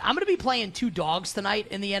Hockey League? I'm going to be playing two dogs tonight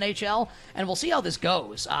in the NHL, and we'll see how this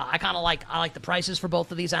goes. I like the prices for both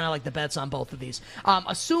of these, and I like the bets on both of these.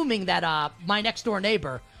 Assuming that my next-door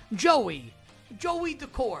neighbor, Joey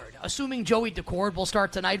Decord. Assuming Joey Decord will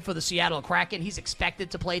start tonight for the Seattle Kraken. He's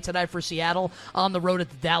expected to play tonight for Seattle on the road at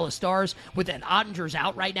the Dallas Stars. With an Ottinger's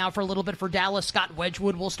out right now for a little bit for Dallas. Scott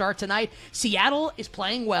Wedgwood will start tonight. Seattle is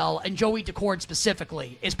playing well, and Joey Decord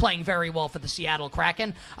specifically is playing very well for the Seattle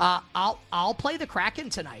Kraken. I'll play the Kraken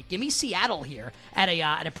tonight. Give me Seattle here at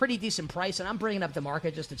a pretty decent price, and I'm bringing up the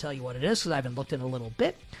market just to tell you what it is because I haven't looked in a little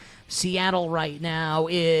bit. Seattle right now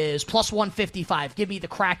is plus 155. Give me the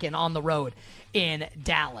Kraken on the road in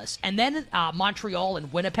Dallas. And then Montreal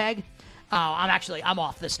and Winnipeg. I'm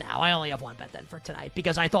off this now. I only have one bet then for tonight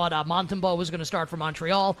because I thought Montembeault was going to start for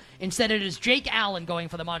Montreal. Instead, it is Jake Allen going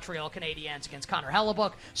for the Montreal Canadiens against Connor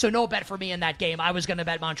Hellebuck. So no bet for me in that game. I was going to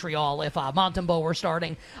bet Montreal if Montembeault were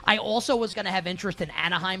starting. I also was going to have interest in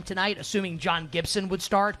Anaheim tonight, assuming John Gibson would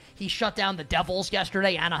start. He shut down the Devils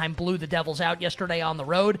yesterday. Anaheim blew the Devils out yesterday on the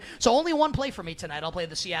road. So only one play for me tonight. I'll play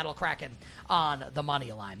the Seattle Kraken on the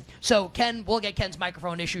money line. So Ken, we'll get Ken's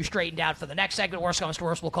microphone issue straightened out for the next segment. Worst comes to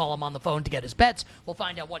worst, we'll call him on the phone to get his bets. We'll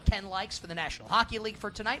find out what Ken likes for the National Hockey League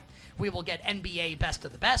for tonight. We will get NBA best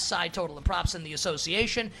of the best, side total and props in the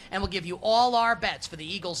association, and we'll give you all our bets for the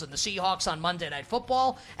Eagles and the Seahawks on Monday Night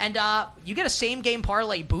Football. And you get a same-game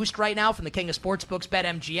parlay boost right now from the King of Sportsbooks,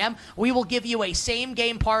 BetMGM. We will give you a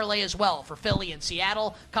same-game parlay as well for Philly and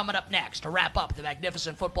Seattle coming up next to wrap up the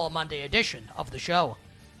magnificent Football Monday edition of the show.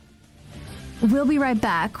 We'll be right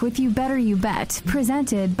back with You Better You Bet,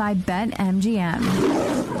 presented by BetMGM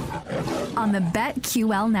on the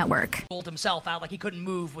BetQL network. Pulled himself out like he couldn't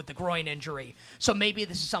move with the groin injury. So maybe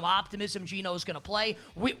this is some optimism Geno's going to play.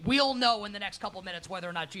 We'll know in the next couple minutes whether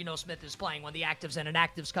or not Geno Smith is playing. When the actives and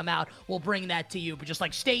inactives come out, we'll bring that to you. But just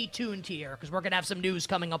stay tuned here because we're going to have some news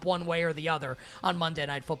coming up one way or the other on Monday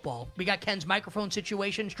Night Football. We got Ken's microphone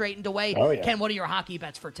situation straightened away. Oh, yeah. Ken, what are your hockey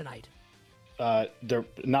bets for tonight? They're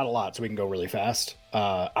not a lot, so we can go really fast.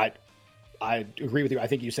 I agree with you. I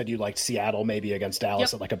think you said you liked Seattle maybe against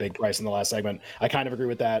Dallas at a big price in the last segment. I kind of agree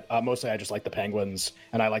with that. Mostly I just like the Penguins,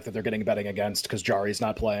 and I like that they're getting betting against because Jari's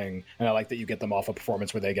not playing, and I like that you get them off a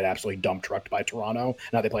performance where they get absolutely dump trucked by Toronto.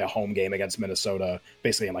 Now they play a home game against Minnesota,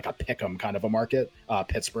 basically in a pick'em kind of a market.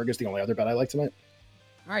 Pittsburgh is the only other bet I like tonight.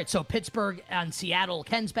 All right, so Pittsburgh and Seattle.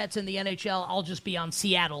 Ken's bets in the NHL. I'll just be on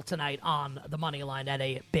Seattle tonight on the money line at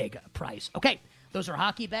a big price. Okay, those are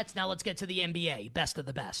hockey bets. Now let's get to the NBA. Best of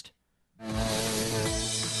the best.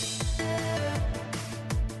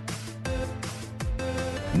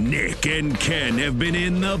 Nick and Ken have been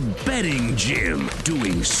in the betting gym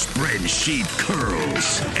doing spreadsheet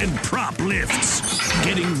curls and prop lifts,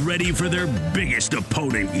 getting ready for their biggest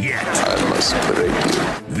opponent yet. I must break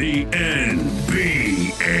you. The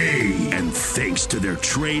NBA. And thanks to their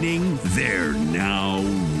training, they're now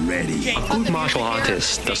ready. Jake, A good martial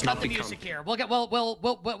artist does not become... music here. We'll get,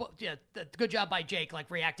 yeah, good job by Jake,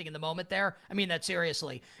 reacting in the moment there. I mean that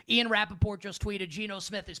seriously. Ian Rappaport just tweeted Geno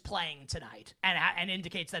Smith is playing tonight and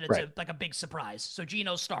indicates that it's a big surprise. So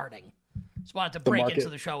Geno's starting. Just wanted to break into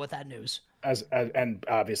the show with that news. And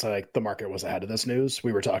obviously, the market was ahead of this news.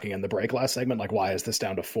 We were talking in the break last segment, why is this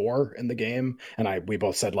down to 4 in the game? And we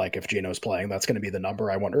both said, if Geno's playing, that's going to be the number.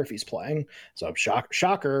 I wonder if he's playing. So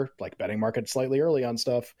shocker, betting market slightly early on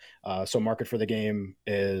stuff. So market for the game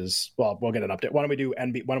is, we'll get an update. Why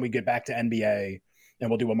don't we get back to NBA and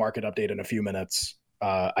we'll do a market update in a few minutes.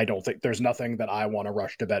 I don't think there's nothing that I want to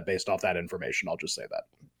rush to bet based off that information. I'll just say that.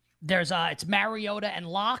 There's it's Mariota and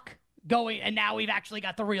Locke. And now we've actually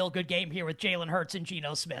got the real good game here with Jalen Hurts and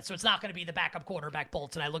Geno Smith. So it's not going to be the backup quarterback bowl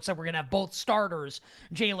tonight. Looks like we're going to have both starters,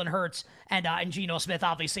 Jalen Hurts and Geno Smith,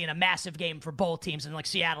 obviously in a massive game for both teams. And like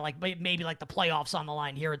Seattle, like maybe like the playoffs on the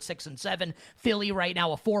line here at 6-7. Philly right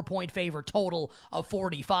now a 4-point favorite, total of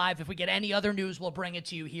 45. If we get any other news, we'll bring it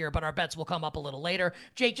to you here, but our bets will come up a little later.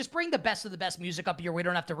 Jake, just bring the best of the best music up here. We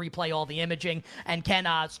don't have to replay all the imaging. And Ken,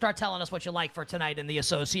 start telling us what you like for tonight in the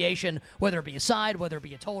association, whether it be a side, whether it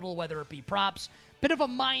be a total, whether it be props. Bit of a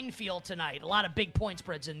minefield tonight. A lot of big point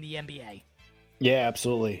spreads in the NBA. Yeah,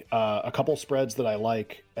 absolutely. A couple spreads that I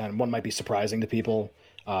like, and one might be surprising to people.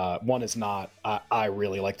 One is not. I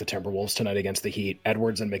really like the Timberwolves tonight against the Heat.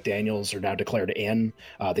 Edwards and McDaniels are now declared in.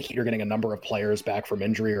 The Heat are getting a number of players back from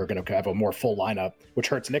injury, are going to have a more full lineup, which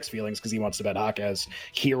hurts Nick's feelings because he wants to bet Jaquez.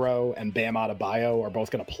 Hero and Bam Adebayo are both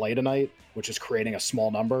going to play tonight, which is creating a small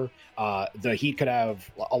number. The Heat could have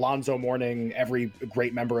Alonzo Mourning, every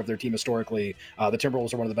great member of their team historically. The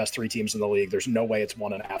Timberwolves are one of the best 3 teams in the league. There's no way it's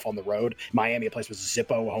 1.5 on the road. Miami, a place with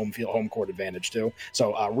Zippo home court advantage too.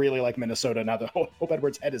 So really like Minnesota. Now, hope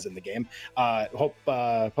Edwards' head is in the game. Hope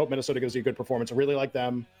Minnesota gives you a good performance. I really like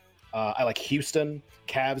them. I like Houston.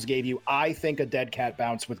 Cavs gave you, I think, a dead cat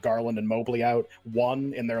bounce with Garland and Mobley out.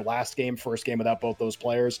 One in their last game, first game without both those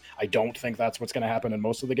players. I don't think that's what's going to happen in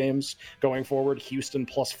most of the games going forward. Houston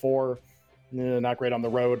 +4. Not great on the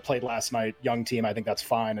road. Played last night. Young team. I think that's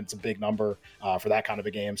fine. It's a big number for that kind of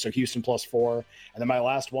a game. So Houston +4. And then my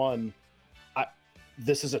last one,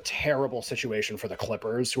 this is a terrible situation for the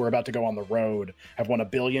Clippers, who are about to go on the road, have won 1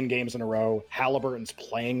 billion games in a row. Halliburton's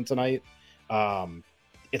playing tonight.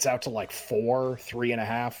 It's out to like 4,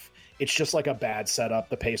 3.5. It's just like a bad setup.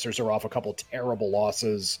 The Pacers are off a couple terrible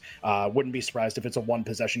losses. Wouldn't be surprised if it's a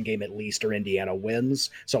 1-possession game at least, or Indiana wins.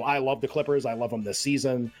 So I love the Clippers. I love them this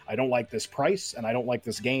season. I don't like this price, and I don't like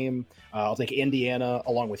this game. I'll take Indiana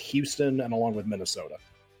along with Houston and along with Minnesota.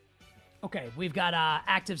 Okay, we've got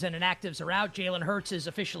actives and inactives are out. Jalen Hurts is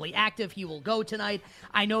officially active. He will go tonight.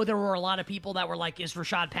 I know there were a lot of people that were like, is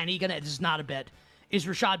Rashad Penny going to? This is not a bit. Is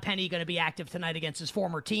Rashad Penny going to be active tonight against his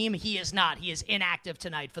former team? He is not. He is inactive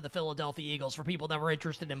tonight for the Philadelphia Eagles. For people that were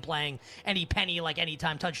interested in playing any Penny, like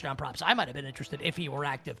anytime touchdown props, I might have been interested if he were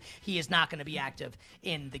active. He is not going to be active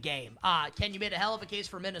in the game. Ken, you made a hell of a case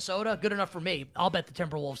for Minnesota. Good enough for me. I'll bet the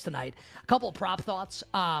Timberwolves tonight. A couple of prop thoughts.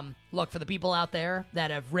 Look, for the people out there that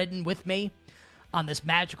have ridden with me on this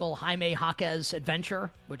magical Jaime Jaquez adventure,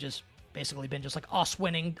 which has basically been just like us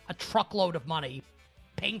winning a truckload of money,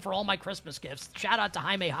 paying for all my Christmas gifts. Shout out to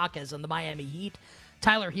Jaime Jaquez and the Miami Heat.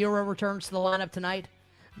 Tyler Hero returns to the lineup tonight.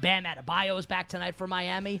 Bam Adebayo is back tonight for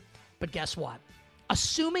Miami. But guess what?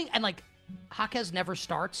 Assuming, and like, Jaquez never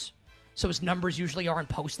starts, so his numbers usually aren't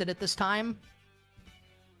posted at this time.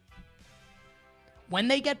 When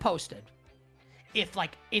they get posted, if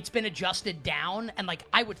like it's been adjusted down, and like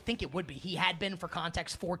I would think it would be, he had been, for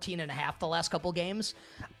context, 14.5 the last couple games.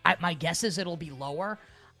 My guess is it'll be lower.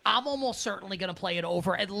 I'm almost certainly going to play it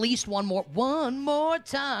over at least one more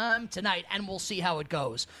time tonight, and we'll see how it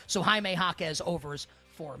goes. So Jaime Jaquez overs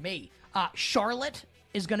for me. Charlotte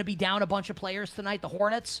is going to be down a bunch of players tonight. The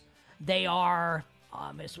Hornets, they are,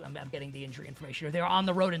 I'm getting the injury information here. They're on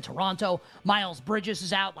the road in Toronto. Miles Bridges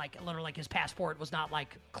is out, like literally, like his passport was not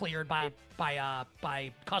like cleared by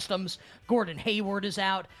customs. Gordon Hayward is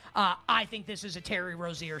out. I think this is a Terry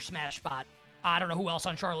Rozier smash spot. I don't know who else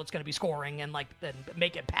on Charlotte's going to be scoring and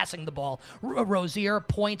passing the ball. Rozier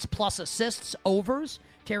points plus assists overs.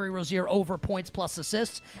 Terry Rozier over points plus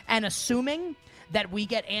assists. And assuming that we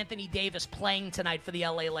get Anthony Davis playing tonight for the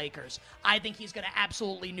LA Lakers, I think he's going to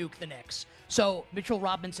absolutely nuke the Knicks. So Mitchell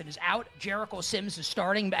Robinson is out. Jericho Sims is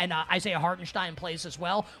starting, and Isaiah Hartenstein plays as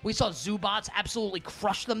well. We saw Zubats absolutely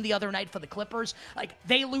crush them the other night for the Clippers. Like,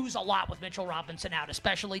 they lose a lot with Mitchell Robinson out,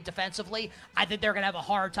 especially defensively. I think they're going to have a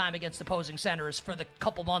hard time against opposing centers for the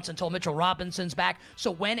couple months until Mitchell Robinson's back.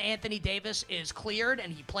 So when Anthony Davis is cleared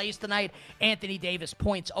and he plays tonight, Anthony Davis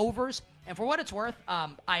points overs. And for what it's worth,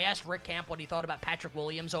 I asked Rick Camp what he thought about Patrick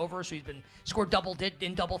Williams over. So he's been scored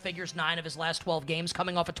in double figures 9 of his last 12 games,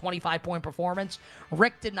 coming off a 25-point performance.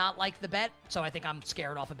 Rick did not like the bet, so I think I'm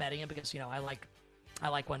scared off of betting him because, I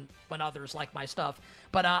like when others like my stuff.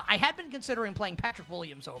 But I had been considering playing Patrick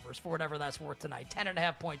Williams overs for whatever that's worth tonight.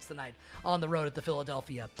 10.5 points tonight on the road at the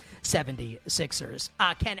Philadelphia 76ers.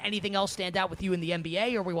 Ken, anything else stand out with you in the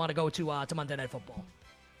NBA, or we want to go to Monday Night Football?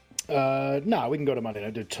 No, we can go to Monday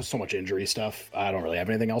night. There's so much injury stuff. I don't really have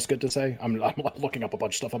anything else good to say. I'm looking up a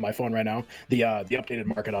bunch of stuff on my phone right now. The updated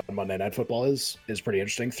market on Monday Night Football is pretty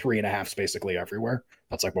interesting. 3.5s basically everywhere.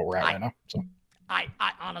 That's like what we're at right now. So I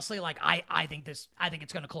honestly, like, I think it's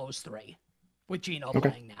going to close 3 with Geno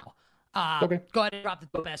playing now. Okay. Go ahead and drop the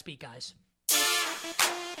dope ass beat, guys.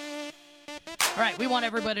 All right, we want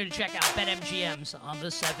everybody to check out BetMGM's on the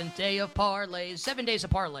 7th day of parlays. 7 days of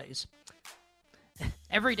parlays.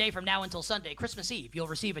 Every day from now until Sunday, Christmas Eve, you'll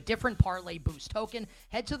receive a different Parlay Boost token.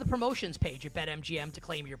 Head to the promotions page at BetMGM to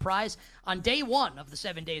claim your prize. On day 1 of the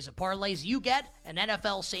 7 days of parlays, you get an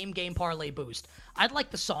NFL same-game Parlay Boost. I'd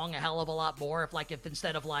like the song a hell of a lot more if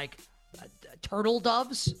instead of turtle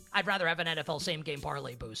doves, I'd rather have an NFL same-game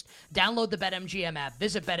Parlay Boost. Download the BetMGM app.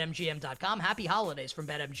 Visit BetMGM.com. Happy holidays from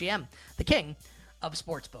BetMGM, the king of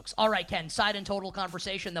sportsbooks. All right, Ken, side and total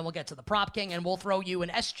conversation, then we'll get to the Prop King, and we'll throw you an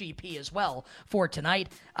SGP as well for tonight.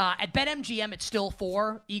 At BetMGM, it's still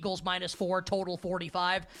 4, Eagles -4, total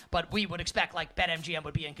 45, but we would expect BetMGM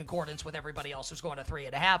would be in concordance with everybody else who's going to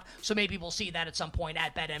 3.5, so maybe we'll see that at some point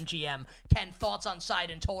at BetMGM. Ken, thoughts on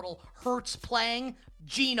side and total? Hurts playing,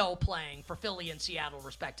 Geno playing for Philly and Seattle,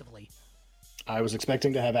 respectively. I was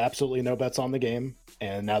expecting to have absolutely no bets on the game,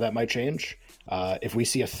 and now that might change. If we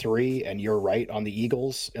see a 3 and you're right on the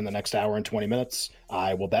Eagles in the next hour and 20 minutes,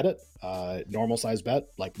 I will bet it. Normal size bet,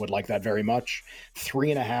 would like that very much.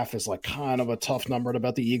 3.5 is kind of a tough number to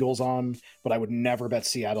bet the Eagles on, but I would never bet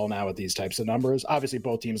Seattle now at these types of numbers. Obviously,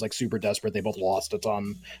 both teams super desperate. They both lost a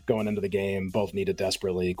ton going into the game. Both need it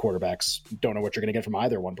desperately. Quarterbacks don't know what you're going to get from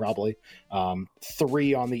either one, probably.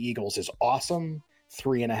 3 on the Eagles is awesome.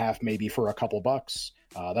 3.5 maybe for a couple bucks.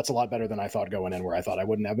 That's a lot better than I thought going in, where I thought I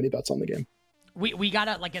wouldn't have any bets on the game. We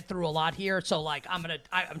gotta get through a lot here, so I'm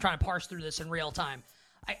trying to parse through this in real time.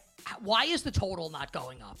 Why is the total not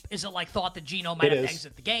going up? Is it thought that Geno might have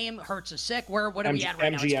exit the game? Hurts is sick. What are we at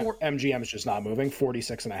right now? MGM is just not moving.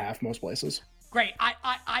 46.5 most places. Great.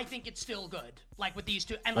 I think it's still good. With these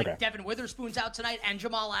two. And Devin Witherspoon's out tonight and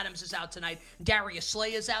Jamal Adams is out tonight. Darius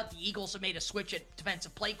Slay is out. The Eagles have made a switch at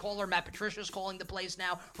defensive play caller. Matt Patricia's calling the plays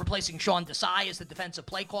now, replacing Sean Desai as the defensive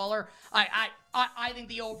play caller. I think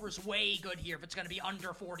the over is way good here if it's going to be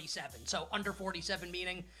under 47. So under 47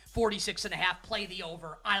 meaning 46.5. Play the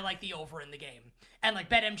over. I like the over in the game. And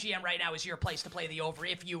BetMGM right now is your place to play the over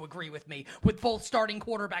if you agree with me. With both starting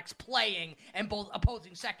quarterbacks playing and both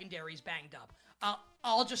opposing secondaries banged up.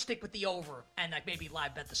 I'll just stick with the over and maybe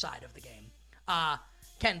live bet the side of the game.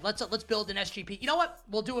 Ken, let's build an SGP. You know what?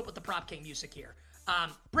 We'll do it with the Prop King music here.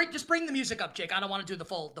 Just bring the music up, Jake. I don't want to do the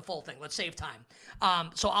full thing. Let's save time.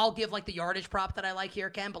 So I'll give the yardage prop that I like here,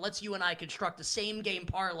 Ken. But let's you and I construct a same game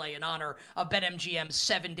parlay in honor of BetMGM's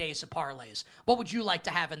 7 days of parlays. What would you like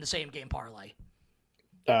to have in the same game parlay?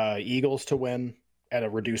 Eagles to win at a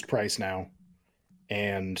reduced price now,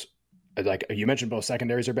 and you mentioned, both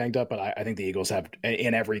secondaries are banged up, but I think the Eagles have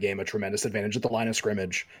in every game a tremendous advantage at the line of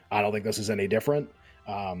scrimmage. I don't think this is any different.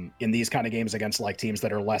 In these kind of games against teams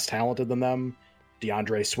that are less talented than them,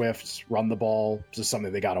 DeAndre Swift run the ball. This is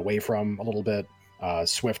something they got away from a little bit.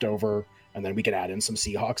 Swift over, and then we can add in some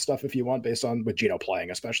Seahawks stuff if you want, based on with Geno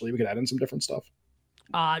playing, especially we could add in some different stuff.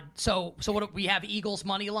 So what we have Eagles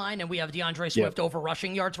money line and we have DeAndre Swift over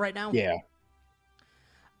rushing yards right now. Yeah.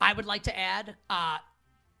 I would like to add,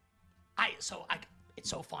 it's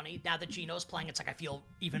so funny now that Geno's playing. It's I feel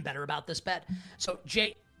even better about this bet. So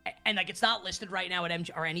it's not listed right now at MG.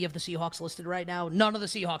 Are any of the Seahawks listed right now? None of the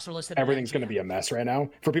Seahawks are listed. Everything's going to be a mess right now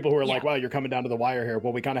for people who are wow, you're coming down to the wire here.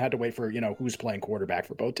 Well, we kind of had to wait for who's playing quarterback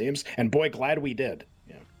for both teams, and boy, glad we did.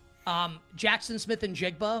 Yeah. Jackson Smith and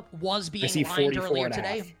Jigba was being lined earlier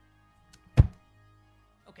today.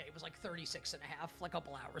 Okay, it was 36.5 a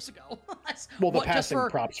couple hours ago. Well, the passing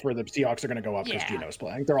props for the Seahawks are going to go up because Geno's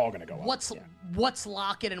playing. They're all going to go up. What's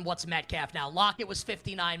Lockett and what's Metcalf now? Lockett was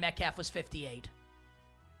 59, Metcalf was 58.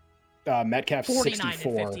 Metcalf 49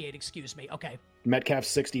 64. And 58, excuse me. Okay. Metcalf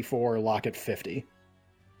 64, Lockett 50.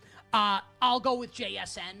 I'll go with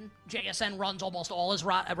JSN. JSN runs almost all his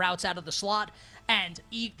routes out of the slot, and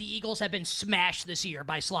the Eagles have been smashed this year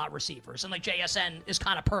by slot receivers, and JSN is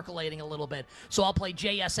kind of percolating a little bit. So I'll play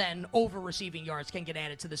JSN over receiving yards, can get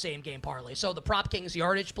added to the same game parlay. So the Prop King's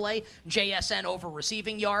yardage play, JSN over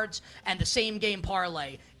receiving yards, and the same game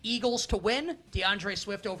parlay, Eagles to win, DeAndre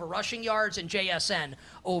Swift over rushing yards, and JSN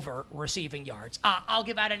over receiving yards. I'll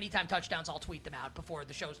give out anytime touchdowns. I'll tweet them out before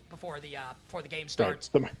the game starts.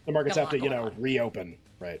 Right. The markets have to reopen,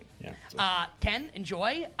 right? Yeah. So. Ken,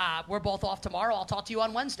 enjoy. We're both off tomorrow. I'll talk to you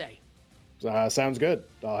on Wednesday. Sounds good.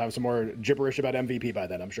 I'll have some more gibberish about MVP by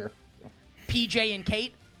then, I'm sure. PJ and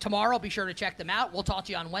Kate tomorrow. Be sure to check them out. We'll talk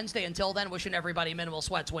to you on Wednesday. Until then, wishing everybody minimal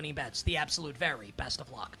sweats, winning bets. The absolute very best of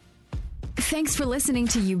luck. Thanks for listening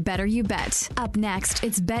to You Better You Bet. Up next,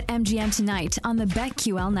 it's BetMGM Tonight on the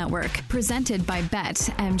BetQL Network, presented by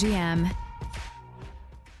BetMGM.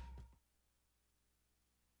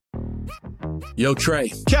 Yo,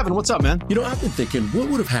 Trey. Kevin, what's up, man? You know, I've been thinking, what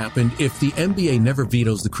would have happened if the NBA never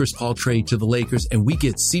vetoes the Chris Paul trade to the Lakers and we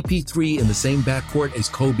get CP3 in the same backcourt as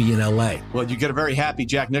Kobe in LA? Well, you get a very happy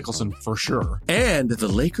Jack Nicholson for sure. And the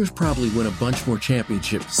Lakers probably win a bunch more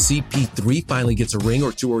championships. CP3 finally gets a ring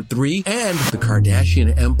or 2 or 3, and the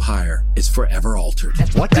Kardashian empire is forever altered.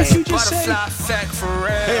 What did you just say?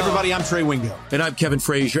 Hey, everybody, I'm Trey Wingo. And I'm Kevin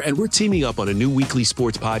Frazier, and we're teaming up on a new weekly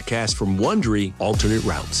sports podcast from Wondery, Alternate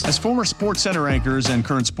Routes. As former Sports Center anchors and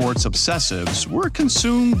current sports obsessives, we're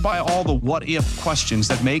consumed by all the what-if questions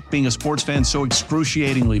that make being a sports fan so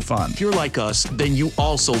excruciatingly fun. If you're like us, then you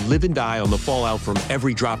also live and die on the fallout from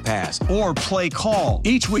every drop pass. Or play call.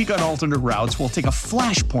 Each week on Alternate Routes, we'll take a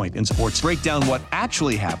flashpoint in sports, break down what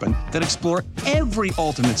actually happened, then explore every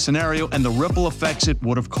alternate scenario and the ripple effects it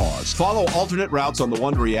would have caused. Follow Alternate Routes on the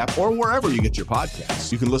Wondery app or wherever you get your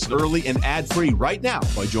podcasts. You can listen early and ad-free right now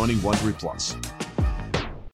by joining Wondery Plus.